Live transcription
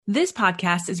This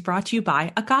podcast is brought to you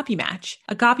by Agape Match.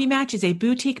 Agape Match is a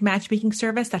boutique matchmaking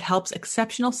service that helps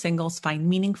exceptional singles find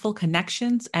meaningful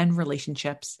connections and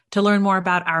relationships. To learn more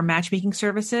about our matchmaking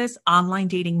services, online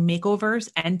dating makeovers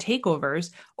and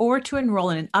takeovers, or to enroll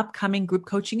in an upcoming group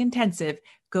coaching intensive,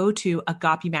 go to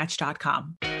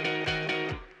agapematch.com.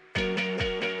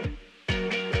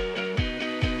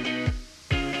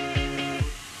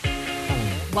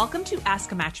 Welcome to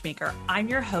Ask a Matchmaker. I'm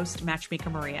your host, Matchmaker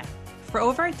Maria. For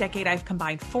over a decade, I've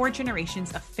combined 4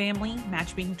 generations of family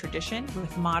matchmaking tradition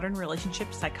with modern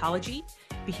relationship psychology,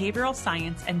 behavioral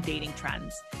science, and dating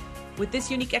trends. With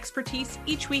this unique expertise,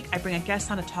 each week I bring a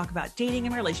guest on to talk about dating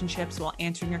and relationships while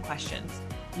answering your questions.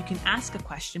 You can ask a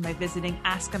question by visiting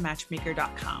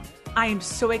askamatchmaker.com. I am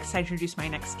so excited to introduce my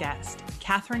next guest.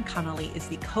 Catherine Connolly is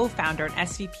the co-founder and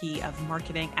SVP of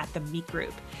marketing at The Meet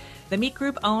Group. The Meet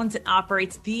Group owns and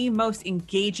operates the most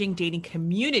engaging dating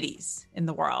communities in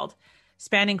the world,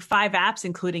 spanning 5 apps,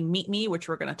 including Meet Me, which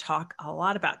we're going to talk a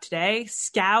lot about today,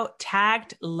 Scout,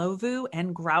 Tagged, Lovoo,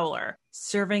 and Growler.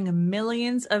 Serving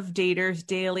millions of daters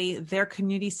daily, their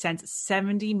community sends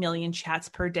 70 million chats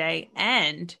per day.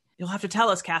 And you'll have to tell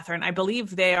us, Catherine, I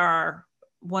believe they are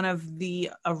one of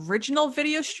the original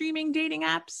video streaming dating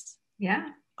apps. Yeah.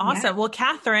 Awesome. Yeah. Well,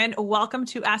 Catherine, welcome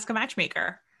to Ask a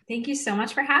Matchmaker. Thank you so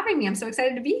much for having me. I'm so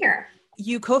excited to be here.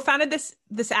 You co-founded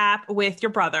this app with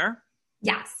your brother.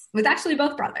 Yes. With actually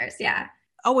both brothers. Yeah.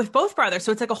 Oh, with both brothers.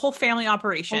 So it's like a whole family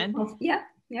operation. Yeah.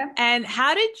 Yeah. And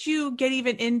how did you get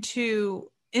even into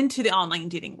the online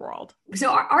dating world? So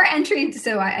our entry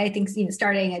into, I think,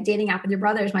 starting a dating app with your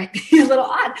brothers might be a little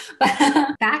odd,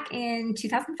 but back in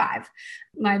 2005,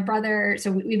 my brother,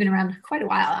 so we've been around quite a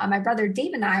while. My brother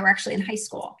Dave and I were actually in high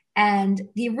school. And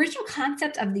the original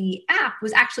concept of the app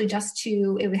was actually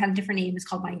it had a different name. It's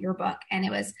called My Yearbook. And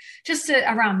it was just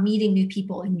around meeting new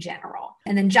people in general.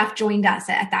 And then Jeff joined us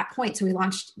at that point. So we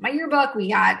launched My Yearbook. We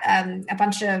got a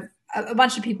bunch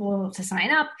of people to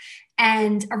sign up.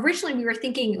 And originally we were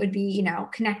thinking it would be,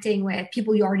 connecting with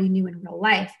people you already knew in real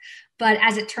life. But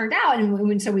as it turned out, and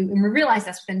we realized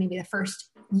that's within maybe the first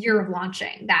year of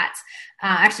launching, that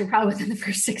actually probably within the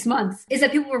first 6 months, is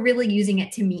that people were really using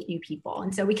it to meet new people.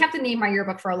 And so we kept the name My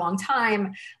Yearbook for a long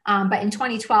time. But in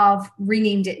 2012,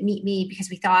 renamed it Meet Me because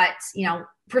we thought,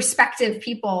 prospective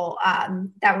people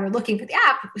that were looking for the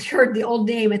app heard the old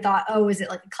name and thought, oh, is it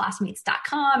like a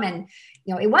classmates.com? And,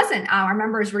 it wasn't. Our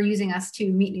members were using us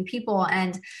to meet new people.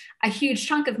 And a huge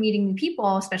chunk of meeting new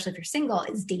people, especially if you're single,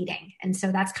 is dating. And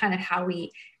so that's kind of how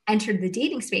we entered the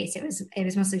dating space. It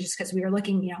was mostly just because we were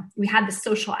looking, we had this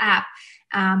social app,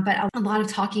 but a lot of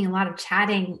talking, a lot of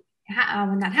chatting.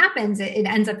 When that happens, it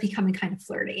ends up becoming kind of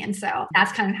flirty. And so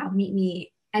that's kind of how Meet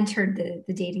Me entered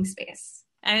the dating space.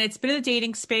 And it's been in the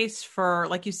dating space for,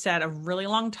 like you said, a really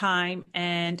long time.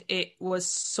 And it was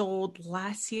sold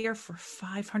last year for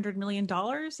 $500 million.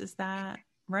 Is that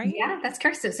right? Yeah, that's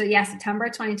correct. So yeah, September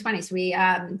 2020. So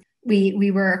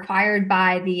we were acquired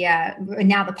by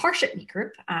now the Parship Meet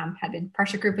Group, had been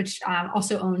Parship Group, which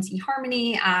also owns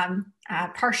eHarmony,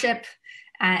 Parship,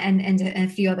 and a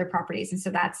few other properties. And so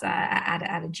that's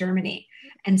out of Germany.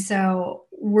 And so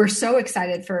we're so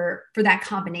excited for that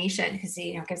combination because,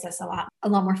 it gives us a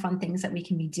lot more fun things that we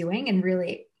can be doing and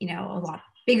really, a lot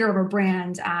bigger of a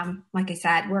brand. Like I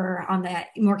said, we're on the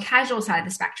more casual side of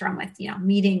the spectrum with,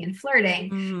 meeting and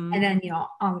flirting. Mm-hmm. And then,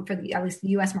 for at least the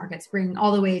US markets, bring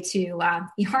all the way to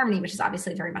eHarmony, which is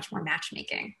obviously very much more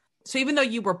matchmaking. So even though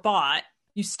you were bought,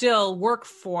 you still work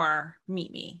for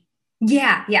Meet Me.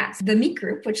 Yeah. So the Meet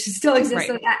Group, which still exists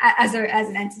right. as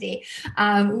an entity,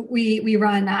 we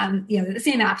run the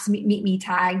same apps: Meet Me,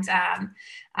 Tagged,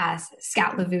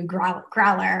 Scout, Lovoo,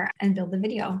 Growler, and build the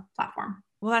video platform.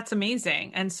 Well, that's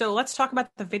amazing. And so let's talk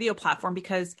about the video platform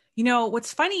because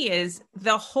what's funny is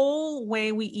the whole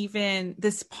way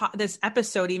this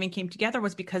episode even came together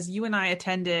was because you and I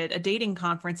attended a dating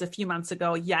conference a few months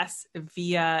ago. Yes,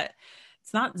 via.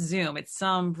 It's not Zoom. It's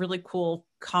some really cool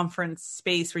conference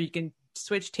space where you can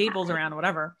switch tables around,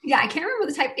 whatever. Yeah, I can't remember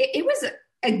the type. It was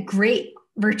a great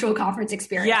virtual conference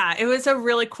experience. Yeah, it was a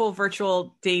really cool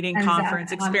virtual dating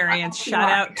conference experience.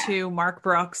 Shout out to Mark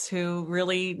Brooks, who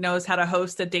really knows how to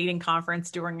host a dating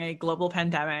conference during a global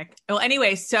pandemic. Well,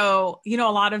 anyway, so, a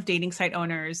lot of dating site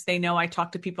owners, they know I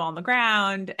talk to people on the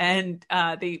ground and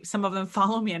some of them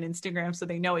follow me on Instagram, so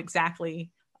they know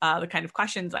exactly the kind of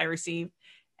questions I receive.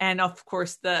 And of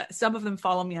course, some of them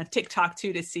follow me on TikTok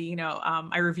too to see,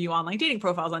 I review online dating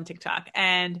profiles on TikTok.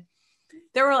 And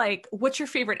they were like, what's your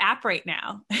favorite app right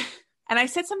now? And I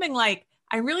said something like,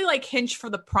 I really like Hinge for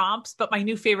the prompts, but my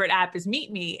new favorite app is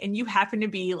Meet Me. And you happen to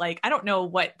be like, I don't know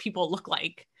what people look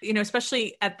like,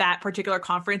 especially at that particular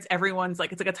conference, everyone's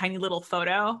like, it's like a tiny little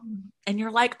photo and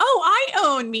you're like, oh, I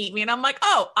own Meet Me. And I'm like,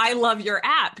 oh, I love your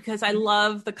app because I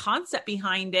love the concept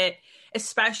behind it,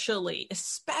 especially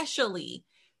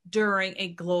during a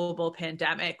global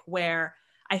pandemic where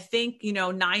I think,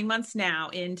 9 months now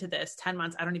into this, 10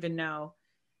 months, I don't even know.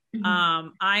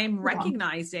 I'm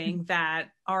recognizing that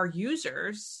our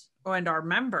users and our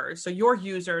members, so your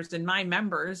users and my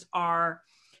members are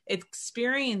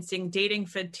experiencing dating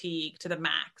fatigue to the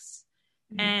max.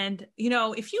 And,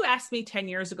 if you asked me 10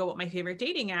 years ago what my favorite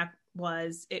dating app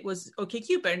was, it was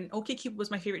OkCupid. And OkCupid was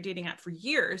my favorite dating app for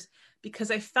years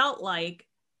because I felt like,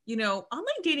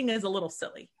 online dating is a little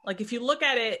silly. Like if you look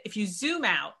at it, if you zoom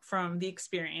out from the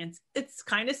experience, it's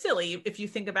kind of silly if you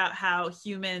think about how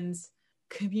humans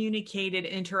communicated,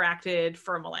 interacted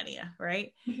for millennia,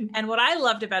 right? And what I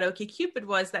loved about OkCupid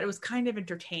was that it was kind of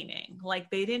entertaining. Like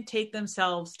they didn't take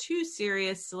themselves too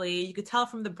seriously. You could tell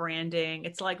from the branding.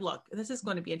 It's like, look, this is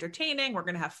going to be entertaining. We're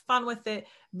going to have fun with it.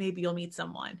 Maybe you'll meet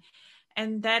someone.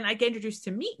 And then I get introduced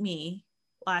to Meet Me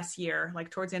last year,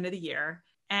 like towards the end of the year.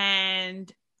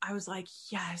 And I was like,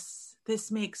 yes, this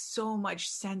makes so much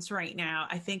sense right now.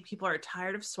 I think people are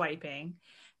tired of swiping.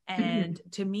 And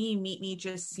to me, Meet Me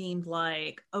just seemed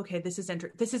like, okay, this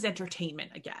is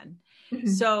entertainment again.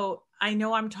 So I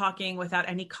know I'm talking without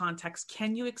any context.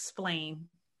 Can you explain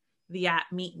the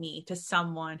app Meet Me to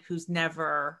someone who's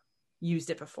never used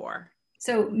it before?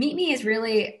 So Meet Me is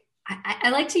really,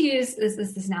 I like to use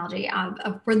this analogy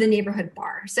for the neighborhood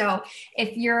bar. So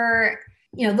if you're,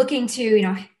 looking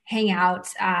to, hang out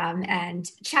and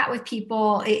chat with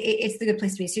people, it's the good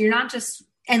place to be. So you're not just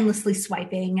endlessly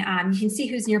swiping. You can see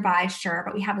who's nearby, sure,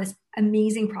 but we have this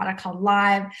amazing product called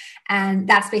Live, and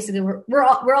that's basically we're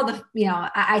all the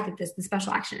I think the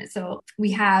special action is. So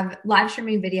we have live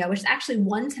streaming video, which is actually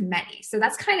one to many. So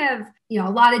that's kind of a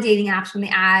lot of dating apps when they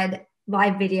add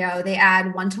live video, they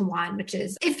add one-to-one, which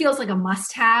is, it feels like a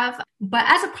must-have, but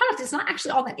as a product, it's not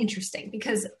actually all that interesting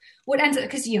because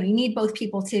you need both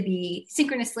people to be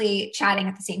synchronously chatting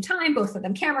at the same time, both of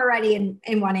them camera ready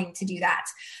and wanting to do that.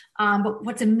 But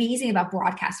what's amazing about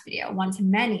broadcast video,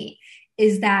 one-to-many,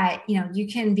 is that, you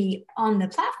can be on the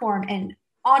platform and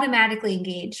automatically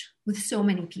engage with so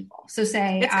many people. So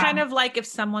say it's kind of like if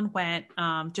someone went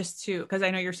because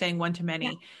I know you're saying one-to-many.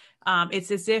 Yeah. It's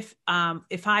as if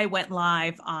I went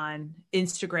live on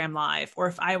Instagram Live or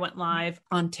if I went live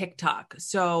on TikTok,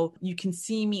 so you can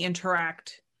see me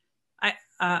interact.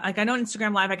 I know on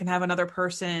Instagram Live, I can have another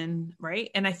person, right?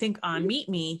 And I think on Meet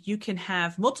Me, you can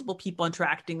have multiple people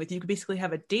interacting with you. You could basically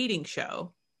have a dating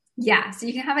show. Yeah. So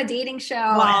you can have a dating show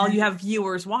while you have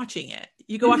viewers watching it.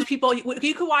 You can watch people,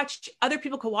 other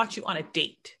people could watch you on a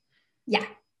date. Yeah.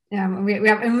 We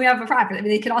have a product. I mean,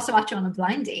 they could also watch you on a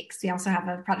blind date because we also have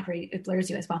a product where it blurs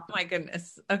you as well. Oh my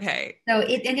goodness. Okay. So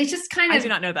it's just kind of. I do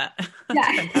not know that.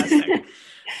 Yeah. Fantastic.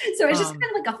 So it's just kind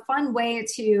of like a fun way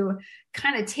to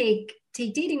kind of take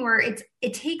dating where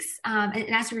it takes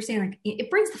and as we were saying, like it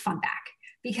brings the fun back.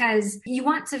 Because you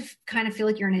want to kind of feel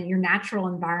like you're in your natural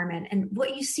environment. And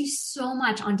what you see so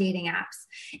much on dating apps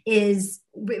is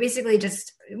basically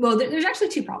there's actually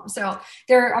two problems. So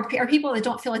there are people that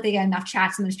don't feel like they get enough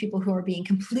chats, and there's people who are being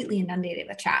completely inundated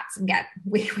with chats and get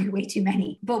way, way, way too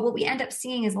many. But what we end up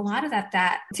seeing is a lot of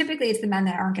that typically it's the men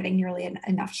that aren't getting nearly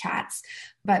enough chats,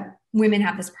 but women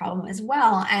have this problem as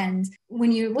well. And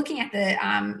when you're looking at the,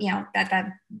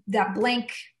 that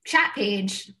blank chat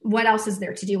page, what else is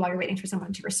there to do while you're waiting for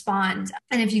someone to respond?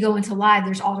 And if you go into live,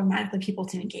 there's automatically people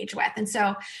to engage with. And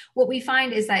so what we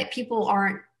find is that people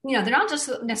aren't, they're not just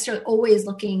necessarily always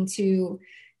looking to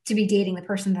be dating the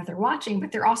person that they're watching,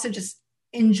 but they're also just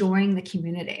enjoying the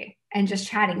community and just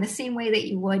chatting the same way that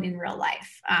you would in real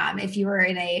life. If you were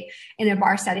in a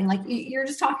bar setting, like you're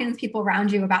just talking with people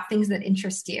around you about things that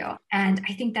interest you. And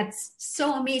I think that's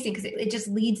so amazing because it just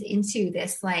leads into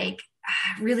this like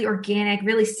really organic,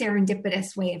 really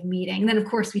serendipitous way of meeting. And then of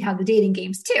course we have the dating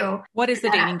games too. What is the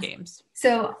dating games?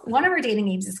 So one of our dating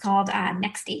games is called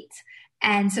Next Date.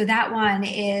 And so that one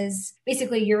is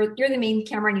basically you're the main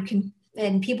camera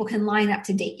and people can line up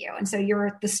to date you. And so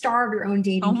you're the star of your own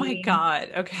dating game. Oh my God.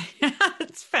 Okay.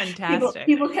 That's fantastic.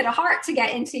 People hit a heart to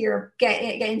get into your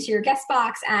guest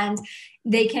box, and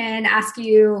they can ask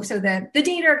you. So the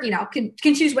dater,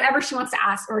 can choose whatever she wants to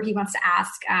ask or he wants to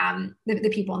ask the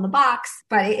people in the box,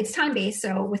 but it's time-based.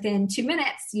 So within 2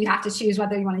 minutes, you have to choose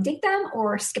whether you want to date them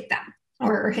or skip them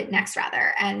or hit next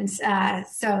rather. And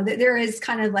so there is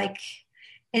kind of like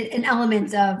an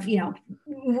element of,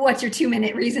 what's your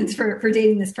 2-minute reasons for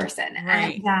dating this person?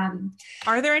 Right. And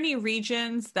are there any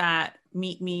regions that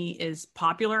Meet Me is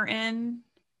popular in,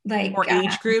 like, or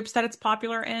age groups that it's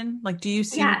popular in? Like, do you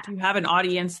yeah. have an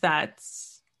audience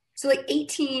that's So like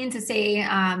 18 to say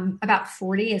about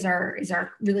 40 is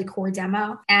our really core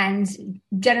demo, and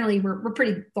generally we're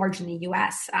pretty large in the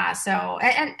U.S. So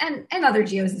and other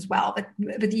geos as well, but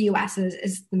the U.S.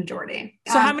 is the majority.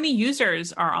 So how many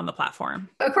users are on the platform?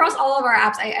 Across all of our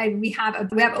apps, we have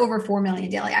over 4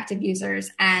 million daily active users,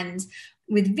 and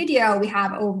with video we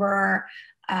have over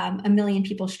 1 million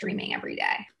people streaming every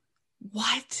day.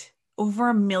 What? Over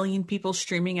 1 million people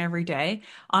streaming every day?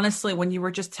 Honestly, when you were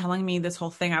just telling me this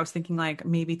whole thing, I was thinking like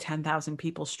maybe 10,000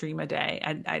 people stream a day.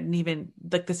 I didn't even,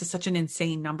 like, this is such an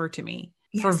insane number to me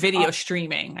for video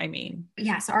streaming. I mean,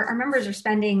 yes, our members are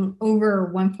spending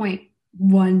over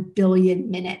 1.1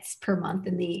 billion minutes per month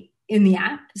in the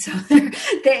app. So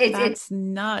that's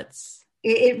nuts.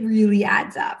 It really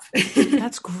adds up.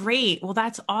 That's great. Well,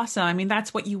 that's awesome. I mean,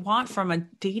 that's what you want from a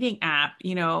dating app,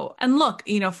 and look,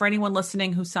 for anyone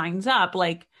listening who signs up,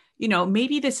 like,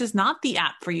 maybe this is not the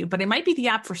app for you, but it might be the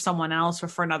app for someone else or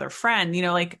for another friend.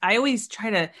 Like I always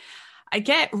I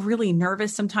get really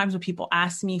nervous sometimes when people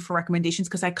ask me for recommendations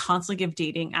because I constantly give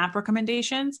dating app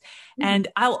recommendations. Mm-hmm. And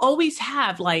I'll always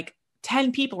have like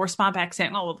 10 people respond back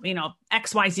saying, oh,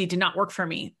 XYZ did not work for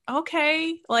me.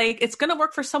 Okay. Like it's going to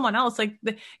work for someone else. Like,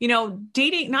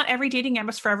 dating, not every dating app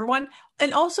is for everyone.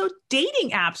 And also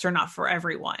dating apps are not for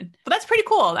everyone, but that's pretty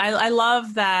cool. I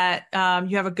love that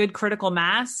you have a good critical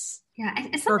mass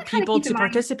for people to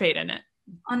participate in it.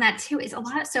 On that too is a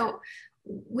lot. So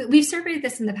we've surveyed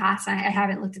this in the past. I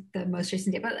haven't looked at the most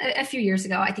recent data, but a few years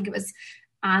ago, I think it was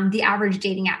the average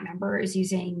dating app member is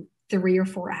using 3 or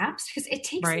 4 apps, because it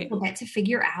takes a little bit to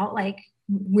figure out like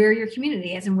where your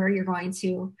community is and where you're going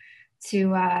to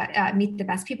meet the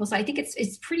best people. So I think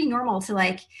it's pretty normal to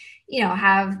like,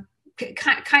 have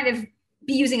kind of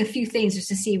be using a few things just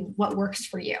to see what works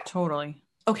for you. Totally.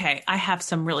 Okay. I have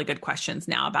some really good questions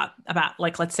now about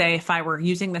like, let's say if I were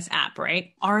using this app,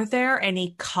 right? Are there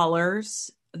any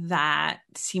colors that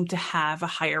seem to have a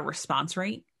higher response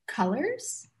rate?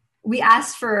 Colors? We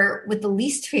asked for what the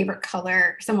least favorite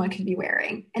color someone could be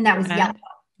wearing, and that was yellow.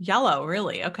 Yellow,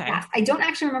 really? Okay. Yeah, I don't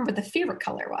actually remember what the favorite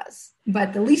color was,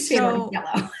 but the least favorite was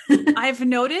yellow. I've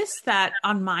noticed that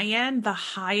on my end, the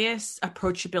highest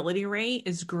approachability rate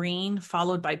is green,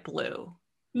 followed by blue.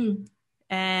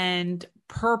 And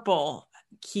purple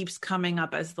keeps coming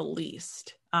up as the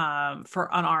least on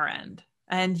our end.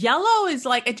 And yellow is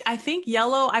like, I think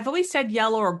yellow, I've always said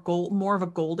yellow or gold, more of a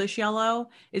goldish yellow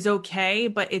is okay,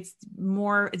 but it's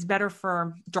better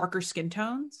for darker skin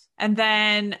tones. And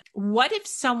then what if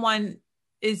someone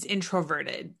is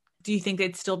introverted? Do you think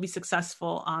they'd still be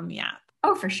successful on the app?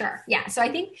 Oh, for sure. Yeah. So I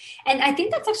think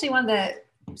that's actually one of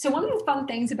the fun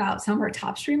things about some of our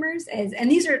top streamers is,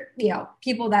 and these are,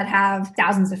 people that have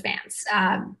thousands of fans.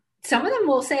 Some of them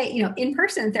will say, in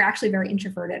person, they're actually very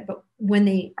introverted, but when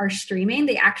they are streaming,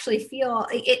 they actually feel,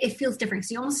 it feels different.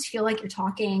 So you almost feel like you're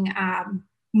talking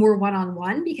more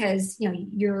one-on-one, because,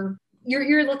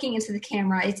 you're looking into the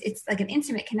camera. It's like an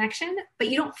intimate connection, but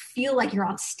you don't feel like you're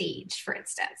on stage, for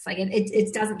instance. Like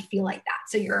it doesn't feel like that.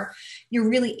 So you're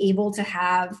really able to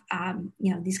have,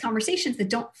 these conversations that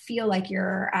don't feel like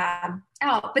you're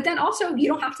out, but then also you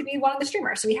don't have to be one of the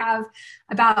streamers. So we have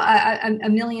about a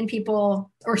million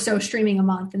people or so streaming a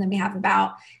month. And then we have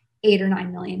about 8 or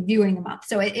 9 million viewing a month.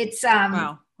 So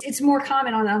it's more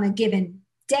common on a given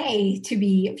day to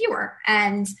be a viewer.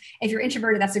 And if you're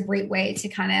introverted, that's a great way to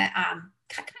kind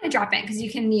of drop in, because you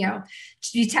can,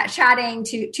 be chatting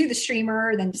to the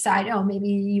streamer, then decide, maybe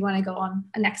you want to go on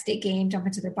a next date game, jump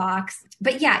into their box.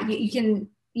 But yeah, you can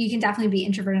definitely be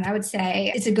introverted. And I would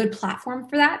say it's a good platform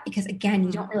for that, because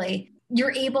again,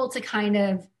 you're able to kind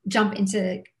of jump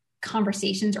into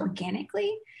conversations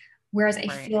organically. Whereas I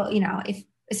feel, if,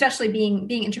 especially being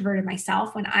introverted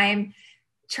myself, when I'm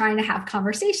trying to have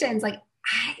conversations, like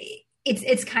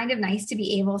it's kind of nice to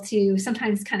be able to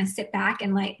sometimes kind of sit back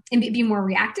and be more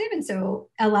reactive. And so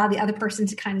allow the other person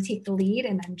to kind of take the lead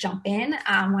and then jump in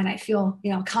when I feel,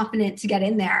 confident to get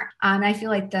in there. And I feel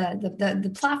like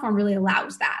the platform really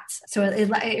allows that. So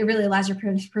it really allows your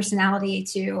personality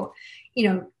to,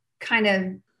 kind of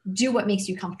do what makes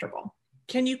you comfortable.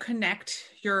 Can you connect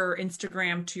your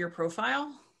Instagram to your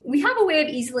profile? We have a way of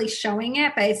easily showing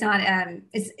it, but it's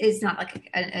not like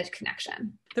a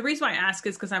connection. The reason why I ask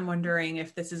is because I'm wondering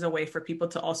if this is a way for people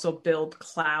to also build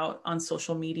clout on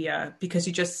social media, because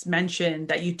you just mentioned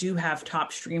that you do have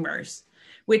top streamers,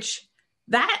 which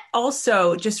that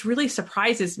also just really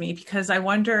surprises me, because I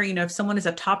wonder, if someone is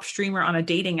a top streamer on a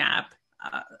dating app,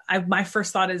 my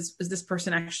first thought is this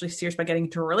person actually serious by getting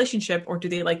into a relationship, or do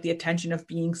they like the attention of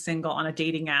being single on a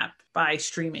dating app by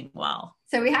streaming well?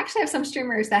 So we actually have some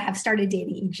streamers that have started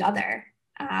dating each other.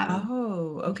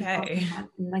 Okay.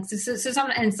 Like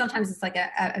sometimes it's like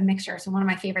a mixture. So one of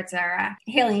my favorites are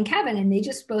Haley and Kevin, and they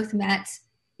just both met.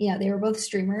 They were both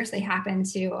streamers. They happened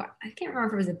to, I can't remember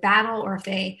if it was a battle or if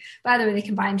by the way, they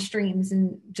combined streams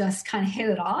and just kind of hit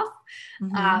it off.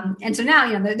 Mm-hmm. And so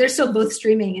now, they're still both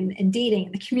streaming and dating,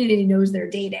 and the community knows they're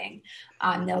dating.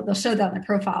 They'll show that on their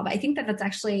profile. But I think that's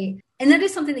actually, and that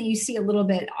is something that you see a little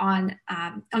bit on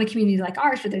a community like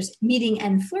ours, where there's meeting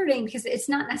and flirting, because it's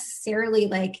not necessarily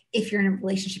like if you're in a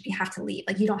relationship, you have to leave.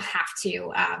 Like you don't have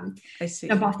to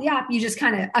jump off the app. You just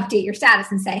kind of update your status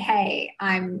and say, hey,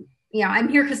 I'm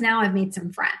here because now I've made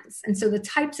some friends. And so the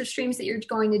types of streams that you're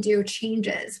going to do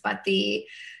changes, but the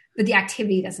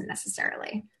activity doesn't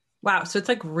necessarily. Wow. So it's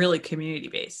like really community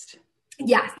based.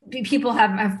 Yeah. People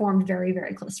have formed very,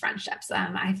 very close friendships.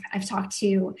 I've talked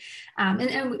to,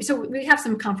 and so we have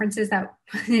some conferences that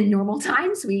in normal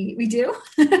times we do.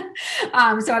 So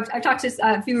I've talked to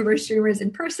a few of our streamers in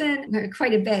person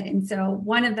quite a bit. And so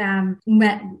one of them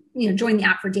joined the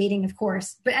app for dating, of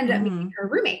course, but ended up being her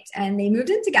roommate, and they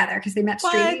moved in together because they met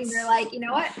streaming. And they're like, you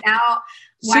know what, now.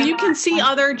 So you can see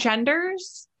other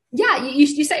genders? Yeah.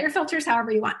 You set your filters however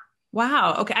you want.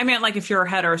 Wow. Okay. I mean, like if you're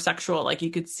heterosexual, like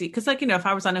you could see, because like, if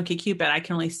I was on OkCupid, I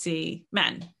can only see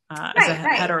men as a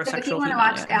heterosexual. So if you want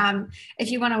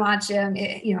to watch,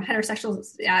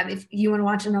 heterosexuals, if you want to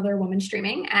watch another woman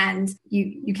streaming, and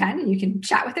you can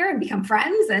chat with her and become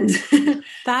friends. And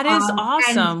that is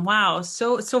awesome. Wow.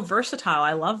 So versatile.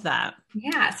 I love that.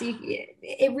 Yeah. So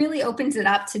it really opens it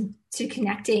up to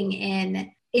connecting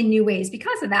in new ways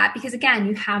because of that, because again,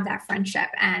 you have that friendship.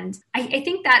 And I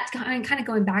think that kind of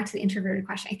going back to the introverted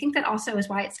question, I think that also is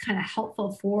why it's kind of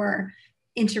helpful for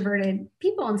introverted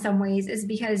people in some ways, is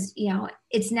because,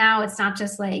 it's not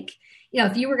just like,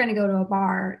 if you were going to go to a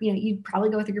bar, you'd probably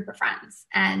go with a group of friends,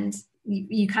 and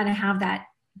you kind of have that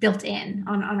built in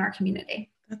on our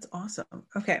community. That's awesome.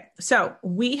 Okay. So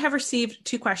we have received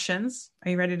 2 questions.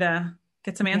 Are you ready to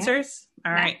get some answers?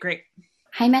 All right, great.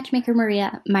 Hi, Matchmaker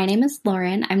Maria. My name is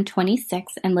Lauren. I'm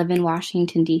 26 and live in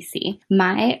Washington, D.C.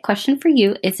 My question for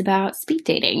you is about speed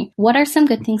dating. What are some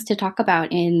good things to talk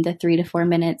about in the 3 to 4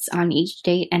 minutes on each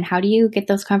date, and how do you get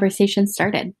those conversations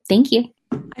started? Thank you.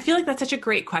 I feel like that's such a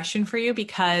great question for you,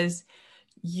 because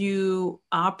you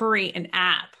operate an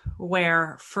app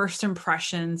where first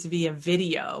impressions via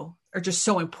video are just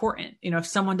so important. If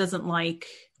someone doesn't like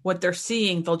what they're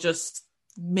seeing, they'll just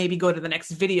maybe go to the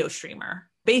next video streamer.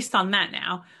 Based on that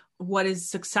now, what is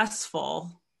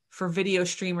successful for video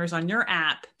streamers on your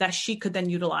app that she could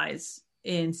then utilize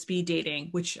in speed dating,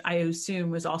 which I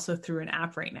assume is also through an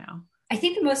app right now? I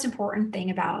think the most important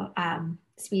thing about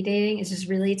speed dating is just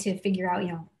really to figure out,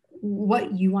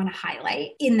 what you want to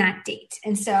highlight in that date.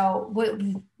 And so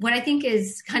what I think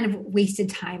is kind of wasted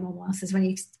time almost is when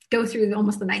you go through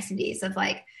almost the niceties of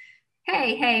like,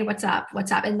 hey, what's up?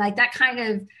 And like that kind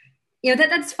of,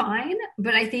 that's fine.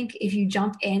 But I think if you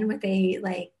jump in with a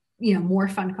more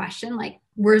fun question, like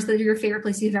where's your favorite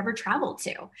place you've ever traveled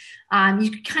to?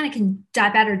 You kind of can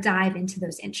better dive into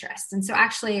those interests. And so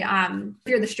actually, if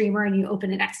you're the streamer and you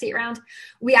open an X date round,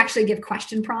 we actually give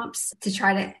question prompts to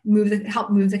try to help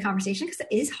move the conversation, because it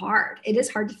is hard. It is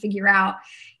hard to figure out,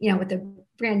 with the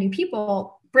brand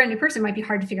new person might be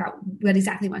hard to figure out what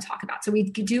exactly you want to talk about. So we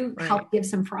do help give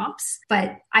some prompts,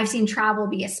 but I've seen travel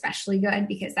be especially good,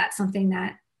 because that's something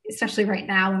that, especially right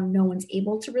now when no one's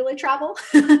able to really travel,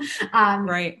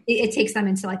 it takes them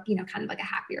into kind of like a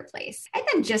happier place. And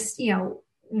then just,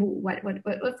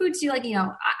 what foods do you like?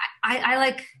 I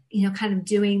like, kind of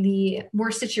doing the more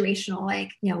situational,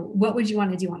 like, what would you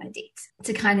want to do on a date,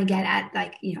 to kind of get at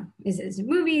like, is it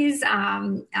movies?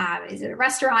 Is it a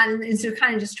restaurant? And so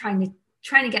kind of just trying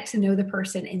to get to know the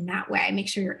person in that way, make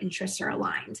sure your interests are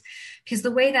aligned. Because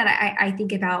the way that I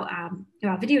think about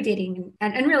video dating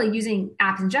and really using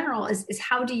apps in general is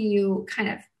how do you kind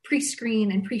of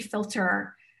pre-screen and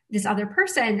pre-filter this other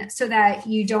person so that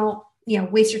you don't,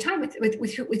 waste your time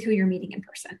with who you're meeting in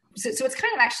person. So it's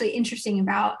kind of actually interesting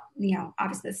about,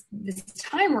 obviously this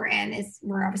time we're in is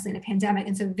we're obviously in a pandemic.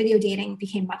 And so video dating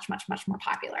became much, much, much more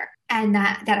popular. And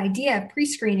that idea of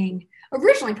pre-screening,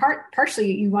 originally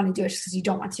partially you want to do it just because you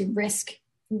don't want to risk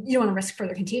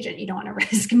further contagion. You don't want to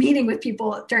risk meeting with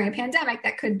people during a pandemic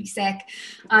that could be sick.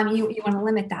 You want to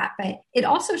limit that, but it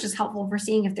also is just helpful for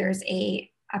seeing if there's a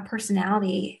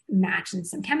personality match and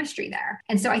some chemistry there.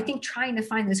 And so I think trying to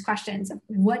find those questions of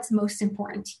what's most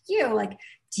important to you, like,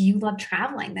 do you love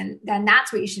traveling? Then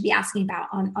that's what you should be asking about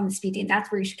on the speed date.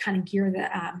 That's where you should kind of gear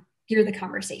hear the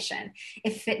conversation.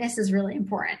 If fitness is really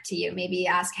important to you, maybe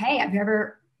ask, hey, have you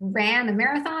ever ran a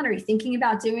marathon? Are you thinking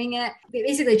about doing it?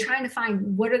 Basically trying to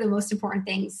find what are the most important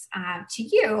things to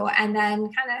you, and then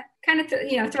kind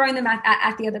of throwing them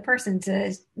at the other person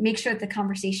to make sure that the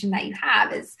conversation that you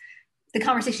have is the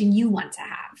conversation you want to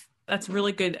have. That's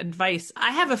really good advice.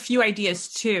 I have a few ideas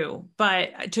too,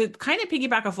 but to kind of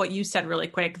piggyback off what you said really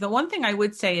quick, the one thing I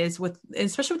would say is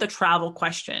especially with the travel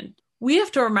question, we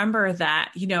have to remember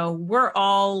that, we're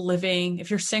all living, if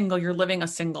you're single, you're living a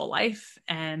single life,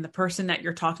 and the person that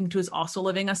you're talking to is also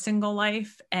living a single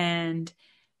life. And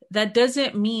that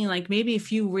doesn't mean, like, maybe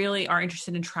if you really are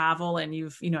interested in travel and you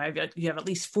have at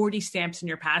least 40 stamps in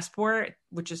your passport,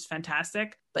 which is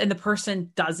fantastic, and the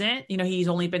person doesn't, he's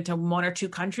only been to 1 or 2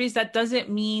 countries, that doesn't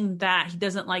mean that he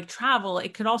doesn't like travel.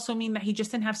 It could also mean that he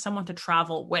just didn't have someone to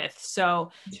travel with.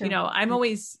 So, sure.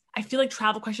 I feel like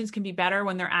travel questions can be better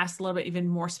when they're asked a little bit even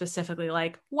more specifically,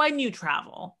 like, when you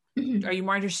travel, are you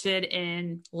more interested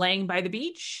in laying by the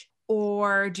beach?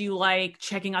 Or do you like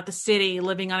checking out the city,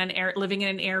 living in an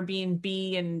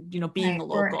Airbnb and, being a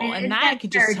local? And that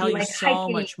could just tell you so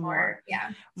much more. Yeah.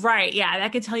 Right. Yeah.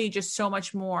 That could tell you just so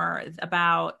much more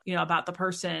about the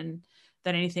person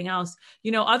than anything else.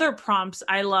 Other prompts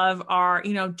I love are,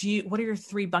 what are your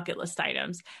 3 bucket list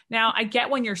items? Now, I get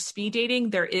when you're speed dating,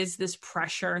 there is this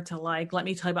pressure to let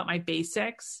me tell you about my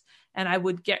basics. And I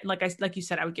would get, like you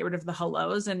said, I would get rid of the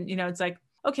hellos, and, it's like,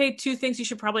 okay, 2 things you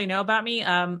should probably know about me.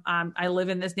 I live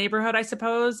in this neighborhood, I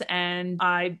suppose, and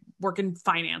I work in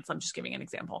finance. I'm just giving an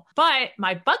example. But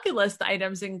my bucket list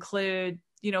items include,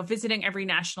 visiting every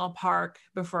national park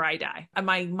before I die. And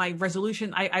my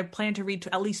resolution, I plan to read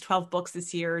at least 12 books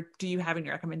this year. Do you have any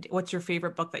recommendation? What's your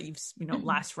favorite book that you've,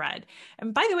 last read?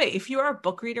 And by the way, if you are a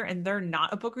book reader and they're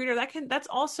not a book reader, that's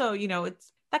also,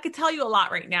 that could tell you a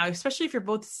lot right now, especially if you're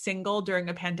both single during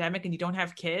a pandemic and you don't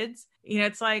have kids.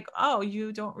 It's like, oh,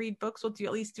 you don't read books. Well, do you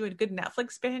at least do a good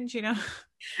Netflix binge,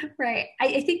 Right.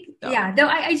 I think, so. Yeah, though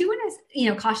I do want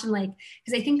to, caution,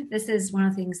 because I think that this is one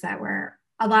of the things where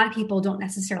a lot of people don't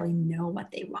necessarily know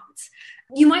what they want.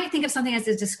 You might think of something as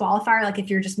a disqualifier, like if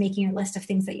you're just making a list of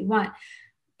things that you want,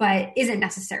 but isn't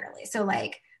necessarily. So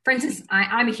for instance,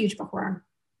 I'm a huge bookworm,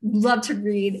 love to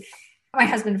read. My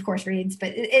husband, of course, reads,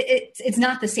 but it's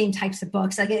not the same types of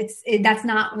books. That's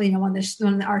not, one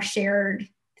of our shared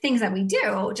things that we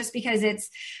do, just because it's,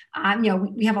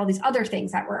 we have all these other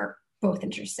things that we're both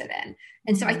interested in.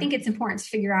 And so I think it's important to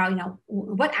figure out,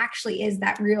 what actually is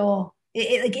that real,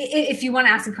 if you want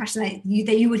to ask a question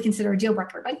that you would consider a deal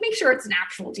breaker, make sure it's an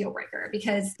actual deal breaker,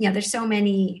 because, there's so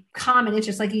many common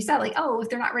interests, like you said, if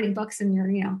they're not reading books and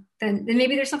you're, then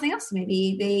maybe there's something else.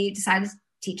 Maybe they decide to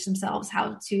teach themselves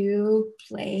how to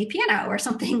play piano or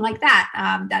something like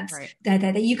that. That's right.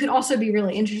 that you could also be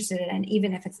really interested in,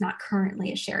 even if it's not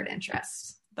currently a shared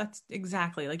interest. That's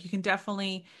exactly, you can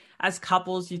definitely, as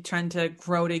couples, you tend to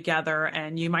grow together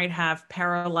and you might have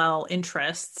parallel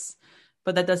interests,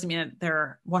 but that doesn't mean that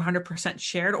they're 100%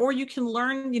 shared. Or you can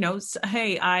learn,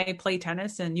 hey, I play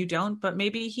tennis and you don't, but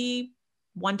maybe he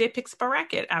one day picks up a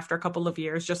racket after a couple of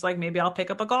years, just like maybe I'll pick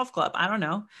up a golf club. I don't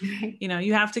know.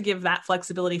 You have to give that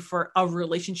flexibility for a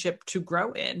relationship to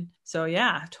grow in. So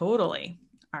yeah, totally.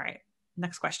 All right.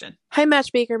 Next question. Hi,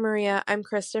 Matchmaker Maria. I'm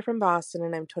Krista from Boston,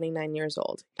 and I'm 29 years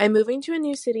old. I'm moving to a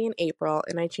new city in April,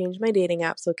 and I changed my dating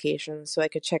app's location so I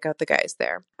could check out the guys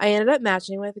there. I ended up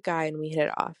matching with a guy, and we hit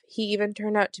it off. He even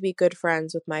turned out to be good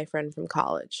friends with my friend from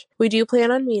college. We do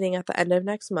plan on meeting at the end of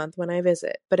next month when I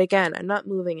visit, but again, I'm not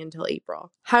moving until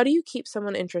April. How do you keep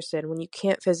someone interested when you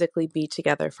can't physically be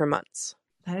together for months?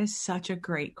 That is such a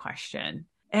great question.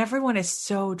 Everyone is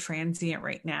so transient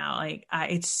right now.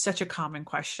 It's such a common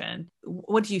question.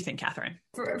 What do you think, Catherine?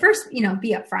 First, be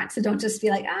upfront. So don't just be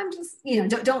like, I'm just,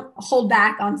 don't hold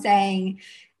back on saying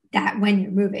that when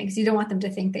you're moving, because you don't want them to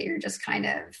think that you're just kind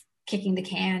of kicking the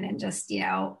can and just,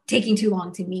 taking too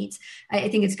long to meet. I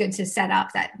think it's good to set up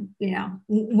that,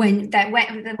 when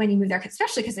you move there,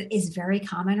 especially because it is very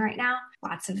common right now.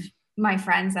 Lots of my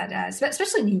friends that,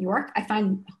 especially in New York, I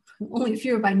find only a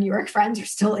few of my New York friends are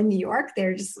still in New York.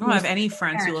 They're just, I don't have any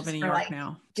friends who live in New York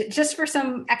now. Just for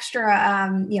some extra,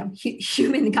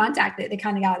 human contact that they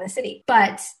kind of got out of the city.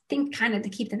 But I think kind of to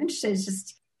keep them interested is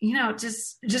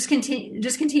just continue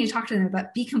to talk to them,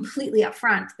 but be completely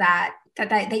upfront that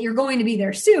you're going to be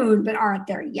there soon, but aren't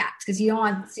there yet. Because you don't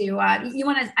want to,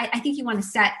 I think you want to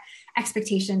set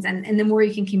expectations, and the more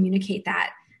you can communicate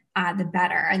that, the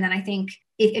better. And then I think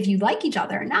if you like each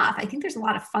other enough, I think there's a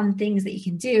lot of fun things that you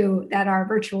can do that are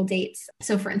virtual dates.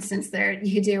 So for instance,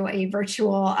 you could do a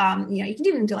virtual, you can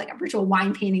even do like a virtual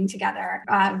wine painting together,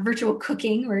 virtual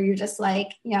cooking where you're just like,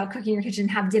 cooking in your kitchen,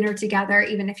 have dinner together,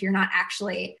 even if you're not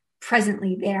actually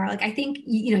presently there. Like, I think,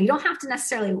 you don't have to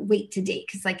necessarily wait to date,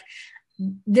 because like,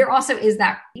 there also is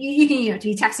that you can, to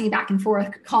be texting back and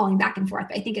forth, calling back and forth.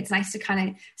 But I think it's nice to kind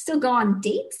of still go on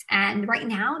dates. And right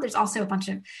now there's also a bunch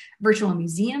of virtual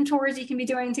museum tours you can be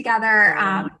doing together.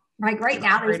 Like right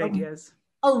now, there's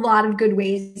a lot of good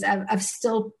ways of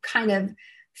still kind of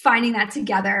finding that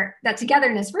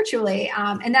togetherness virtually.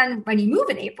 And then when you move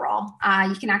in April,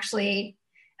 you can actually,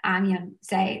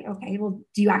 say, okay, well,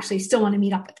 do you actually still want to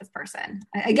meet up with this person?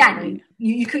 Again, right.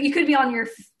 you could be on your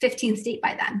 15th date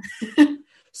by then.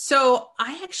 So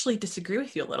I actually disagree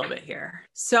with you a little bit here.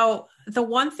 So the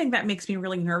one thing that makes me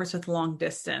really nervous with long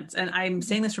distance, and I'm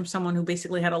saying this from someone who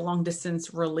basically had a long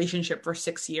distance relationship for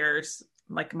 6 years.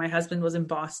 Like, my husband was in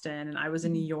Boston and I was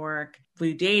in New York.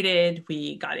 We dated,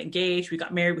 we got engaged, we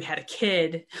got married, we had a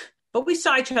kid, but we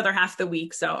saw each other half the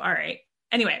week. So, all right.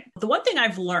 Anyway, the one thing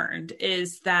I've learned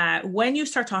is that when you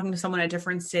start talking to someone in a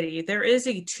different city, there is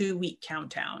a 2-week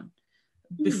countdown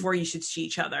before you should see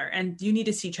each other, and you need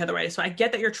to see each other right. So I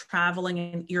get that you're traveling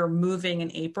and you're moving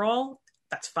in April.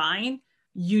 That's fine.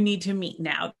 You need to meet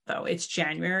now, though. It's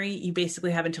January. You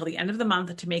basically have until the end of the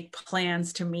month to make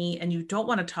plans to meet, and you don't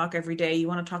want to talk every day. You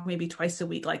want to talk maybe twice a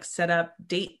week, like set up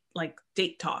date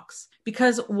talks.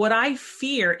 Because what I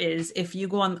fear is if you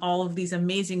go on all of these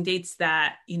amazing dates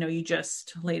that, you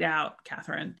just laid out,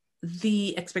 Catherine,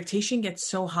 the expectation gets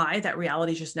so high that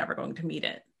reality is just never going to meet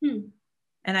it.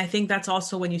 And I think that's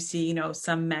also when you see,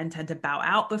 some men tend to bow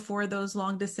out before those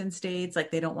long distance dates, like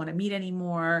they don't want to meet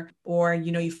anymore. Or,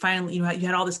 you finally, you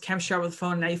had all this chemistry over the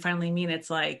phone, and now you finally meet.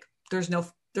 It's like, there's no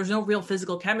real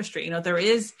physical chemistry. There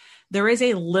is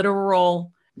a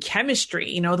literal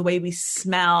chemistry, the way we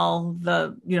smell,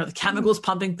 the chemicals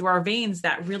pumping through our veins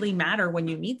that really matter when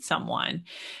you meet someone.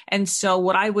 And so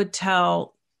what I would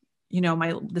tell,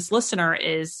 this listener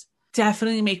is,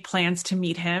 definitely make plans to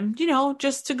meet him,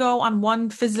 just to go on one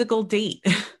physical date.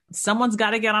 Someone's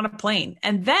got to get on a plane.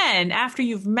 And then after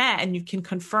you've met and you can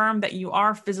confirm that you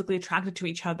are physically attracted to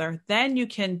each other, then you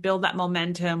can build that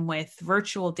momentum with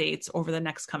virtual dates over the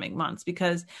next coming months.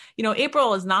 Because,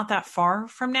 April is not that far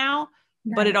from now,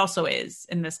 right, but it also is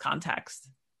in this context.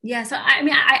 Yeah. So,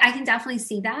 I can definitely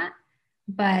see that.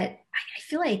 But I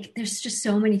feel like there's just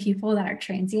so many people that are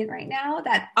transient right now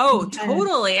that. Oh,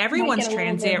 totally. Everyone's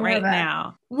transient right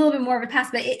now. A little bit more of a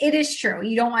pass, but it is true.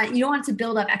 You don't want to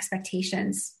build up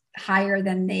expectations higher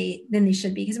than they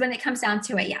should be. Because when it comes down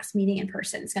to it, yes, meeting in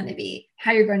person is going to be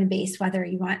how you're going to base whether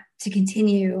you want to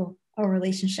continue a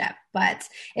relationship. But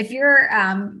if you're,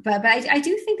 but I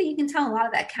do think that you can tell a lot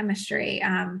of that chemistry,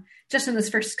 just in this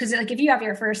first, because like if you have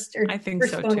your first or I think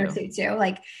first so phone too. Or two,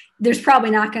 like there's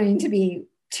probably not going to be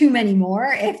too many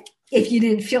more if you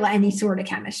didn't feel any sort of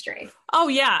chemistry. Oh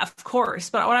yeah, of course.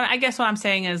 But I guess what I'm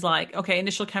saying is like, okay,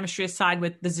 initial chemistry aside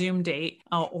with the Zoom date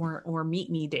or Meet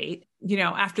Me date,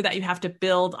 after that you have to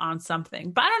build on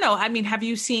something. But I don't know. Have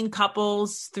you seen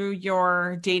couples through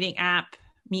your dating app,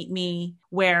 Meet Me,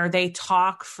 where they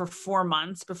talk for 4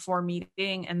 months before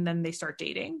meeting and then they start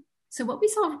dating? So what we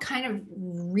saw kind of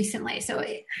recently,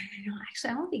 I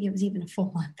don't think it was even a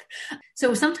full month.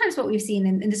 So sometimes what we've seen,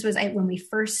 and this was when we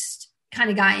first kind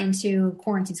of got into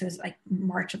quarantine, so it was like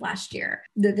March of last year,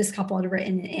 this couple had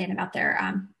written in about their,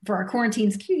 for our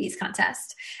Quarantines Cuties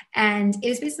contest. And it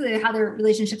was basically how their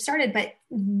relationship started. But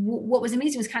what was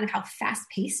amazing was kind of how fast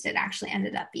paced it actually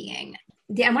ended up being.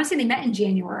 I want to say they met in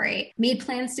January, made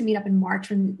plans to meet up in March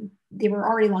when they were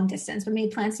already long distance, but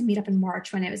made plans to meet up in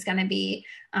March when it was going to be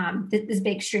this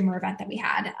big streamer event that we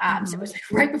had. So it was like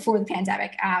right before the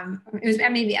pandemic. It was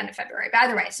maybe the end of February, but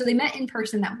either way. So they met in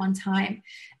person that one time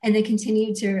and then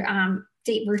continued to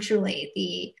date virtually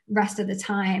the rest of the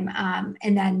time.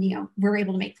 And then, we're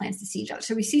able to make plans to see each other.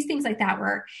 So we see things like that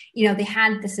where, they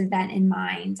had this event in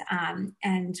mind.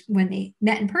 And when they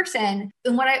met in person,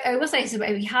 and what I will say is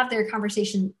we have their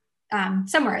conversation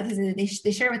somewhere, they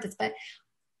share with us, but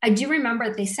I do remember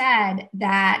that they said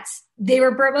that they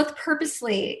were both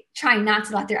purposely trying not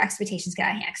to let their expectations get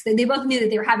out of hand. They both knew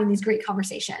that they were having these great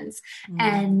conversations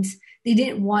and they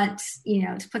didn't want,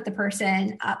 to put the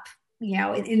person up,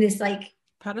 in this like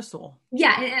pedestal.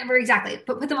 Yeah, exactly.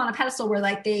 Put them on a pedestal where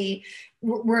like they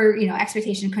were,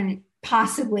 expectation couldn't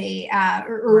possibly,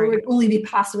 or would only be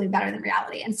possibly better than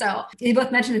reality. And so they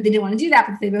both mentioned that they didn't want to do that,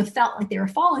 but they both felt like they were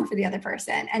falling for the other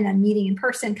person. And then meeting in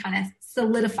person kind of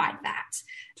solidified that.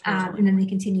 Totally. And then they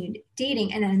continued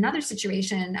dating. And then another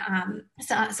situation,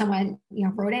 someone,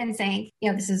 wrote in saying,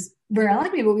 this is where I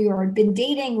like me, but we were been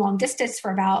dating long distance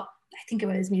for about, I think it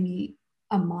was maybe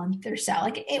a month or so.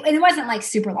 Like it wasn't like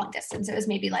super long distance. It was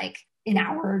maybe like an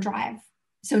hour drive.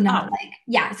 So not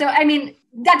So, I mean,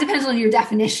 that depends on your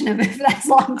definition of if that's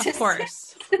long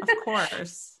distance. Of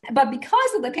course. But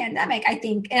because of the pandemic, I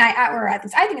think,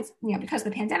 I think it's, because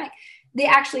of the pandemic, they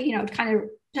actually, kind of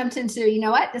jumped into,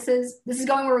 what, this is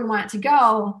going where we want it to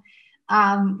go.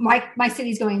 My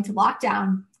city's going into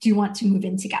lockdown. Do you want to move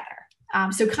in together?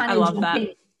 So kind of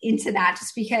jumping into that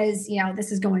just because,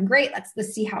 this is going great.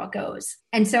 Let's see how it goes.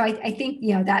 And so I think,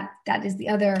 that is the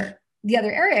other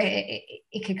area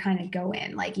it could kind of go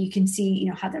in. Like you can see,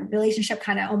 how the relationship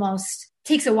kind of almost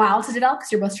takes a while to develop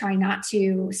because you're both trying not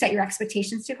to set your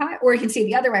expectations too high, or you can see it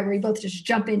the other way where you both just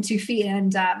jump in 2 feet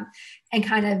and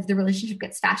kind of the relationship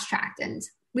gets fast tracked. And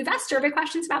we've asked survey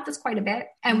questions about this quite a bit,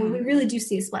 and we really do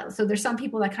see a split. So there's some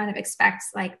people that kind of expect,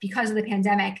 like, because of the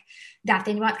pandemic, that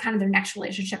they want kind of their next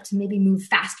relationship to maybe move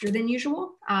faster than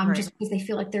usual, just because they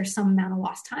feel like there's some amount of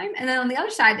lost time. And then on the other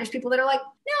side, there's people that are like,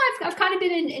 no, I've kind of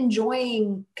been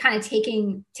enjoying kind of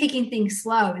taking things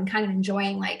slow and kind of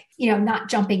enjoying, like, not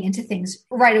jumping into things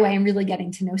right away and really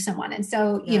getting to know someone. And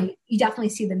so, you definitely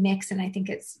see the mix, and I think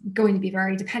it's going to be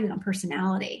very dependent on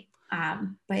personality.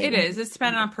 But it's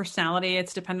dependent on personality.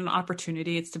 It's dependent on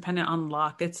opportunity. It's dependent on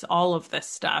luck. It's all of this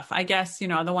stuff. I guess, the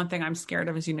one thing I'm scared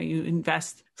of is, you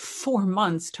invest 4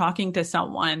 months talking to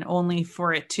someone only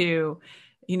for it to,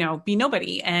 be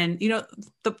nobody. And,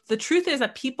 the truth is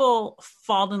that people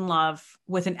fall in love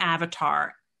with an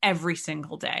avatar every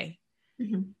single day.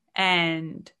 Mm-hmm.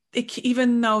 And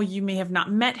even though you may have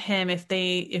not met him, if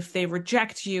they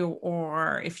reject you,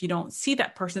 or if you don't see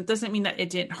that person, it doesn't mean that it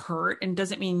didn't hurt, and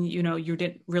doesn't mean, you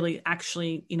didn't really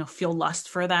actually, feel lust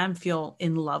for them, feel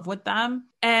in love with them.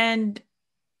 And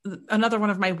another one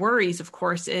of my worries, of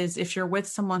course, is if you're with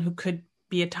someone who could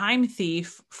be a time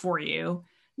thief for you,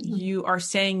 mm-hmm. you are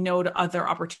saying no to other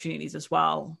opportunities as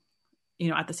well,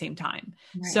 at the same time.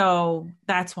 Right. So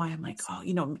that's why I'm like,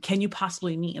 can you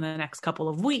possibly meet in the next couple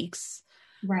of weeks?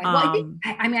 Right. Well,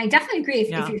 I definitely agree. If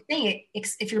you're saying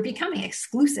if you're becoming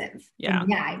exclusive,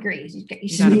 then I agree. You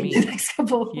should meet in the next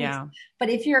couple of weeks. Yeah. But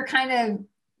if you're kind of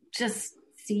just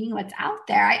seeing what's out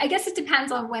there, I guess it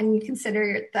depends on when you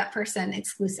consider that person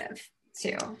exclusive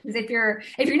too. Because if you're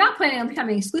not planning on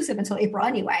becoming exclusive until April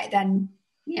anyway, then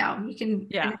you can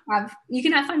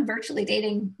have fun virtually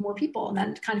dating more people and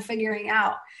then kind of figuring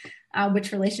out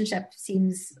which relationship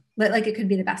seems like it could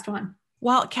be the best one.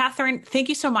 Well, Catherine, thank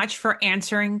you so much for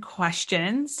answering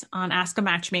questions on Ask a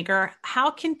Matchmaker.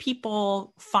 How can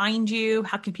people find you?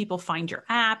 How can people find your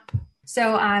app?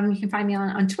 So you can find me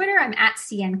on Twitter. I'm at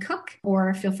CN Cook,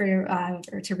 or feel free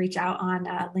to reach out on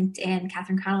LinkedIn,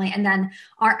 Catherine Connolly. And then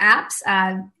our apps,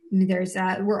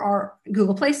 we're our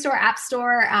Google Play Store, App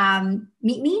Store,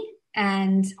 Meet Me,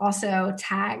 and also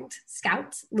tagged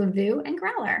Scout, Lavu, and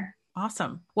Growler.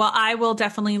 Awesome. Well, I will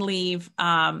definitely leave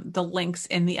the links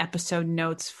in the episode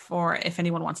notes for if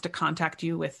anyone wants to contact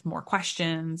you with more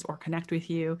questions or connect with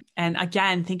you. And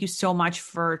again, thank you so much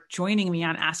for joining me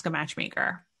on Ask a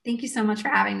Matchmaker. Thank you so much for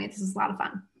having me. This was a lot of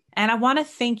fun. And I want to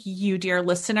thank you, dear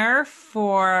listener,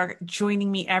 for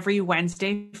joining me every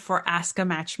Wednesday for Ask a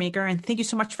Matchmaker. And thank you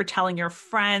so much for telling your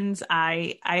friends.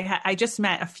 I just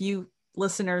met a few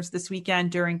listeners this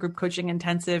weekend during group coaching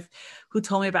intensive who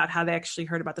told me about how they actually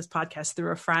heard about this podcast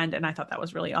through a friend. And I thought that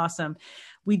was really awesome.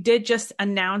 We did just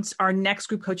announce our next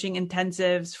group coaching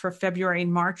intensives for February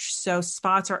and March. So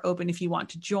spots are open if you want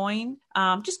to join.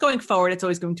 Just going forward, it's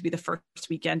always going to be the first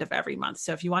weekend of every month.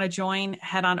 So if you want to join,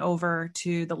 head on over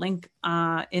to the link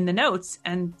in the notes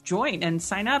and join and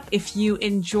sign up. If you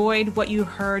enjoyed what you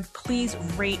heard, please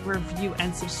rate, review,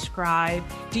 and subscribe.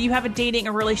 Do you have a dating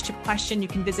or relationship question? You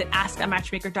can visit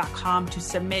askamatchmaker.com to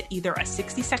submit either a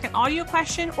 60-second audio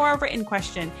question or a written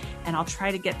question, and I'll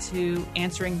try to get to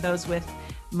answering those with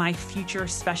my future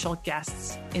special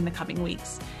guests in the coming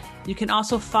weeks. You can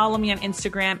also follow me on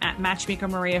Instagram at Matchmaker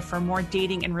Maria for more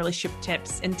dating and relationship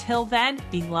tips. Until then,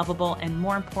 be lovable and,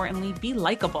 more importantly, be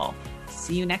likable.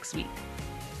 See you next week.